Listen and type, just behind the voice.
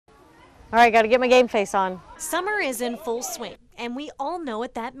All right, got to get my game face on. Summer is in full swing, and we all know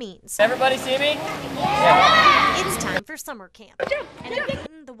what that means. Everybody see me? Yeah. It's time for summer camp. And in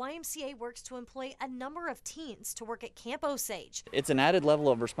Dayton, the YMCA works to employ a number of teens to work at Camp Osage. It's an added level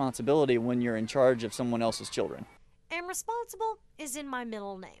of responsibility when you're in charge of someone else's children. And responsible is in my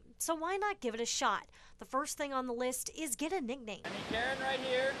middle name, so why not give it a shot? The first thing on the list is get a nickname. Caryn right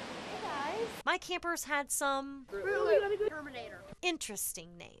here. Hey guys. My campers had some Terminator.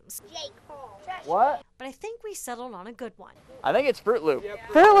 interesting names. Jake Paul. What? But I think we settled on a good one. I think it's Fruit Loop.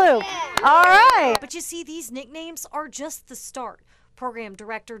 Fruit Loop. All right. But you see, these nicknames are just the start. Program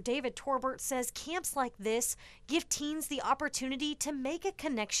Director David Torbert says camps like this give teens the opportunity to make a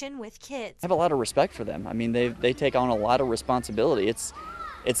connection with kids. I have a lot of respect for them. I mean, they take on a lot of responsibility.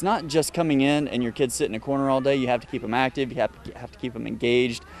 It's not just coming in and your kids sit in a corner all day. You have to keep them active. You have to keep them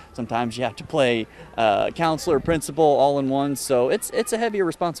engaged. Sometimes you have to play counselor, principal, all in one. So it's a heavier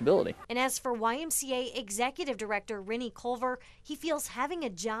responsibility. And as for YMCA Executive Director Rennie Culver, he feels having a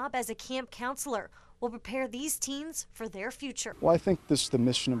job as a camp counselor will prepare these teens for their future. Well, I think this is the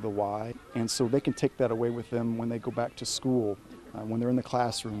mission of the Y, and so they can take that away with them when they go back to school, when they're in the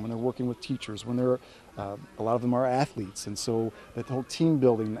classroom, when they're working with teachers, when they're, a lot of them are athletes, and so that whole team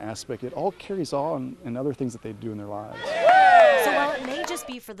building aspect, it all carries on in other things that they do in their lives. So while it may just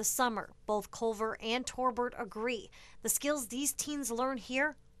be for the summer, both Culver and Torbert agree the skills these teens learn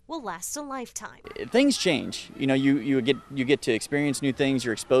here will last a lifetime. Things change. You know, you get to experience new things.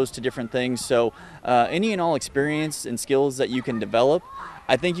 You're exposed to different things. So any and all experience and skills that you can develop,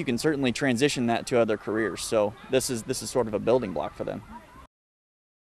 I think you can certainly transition that to other careers. So this is sort of a building block for them.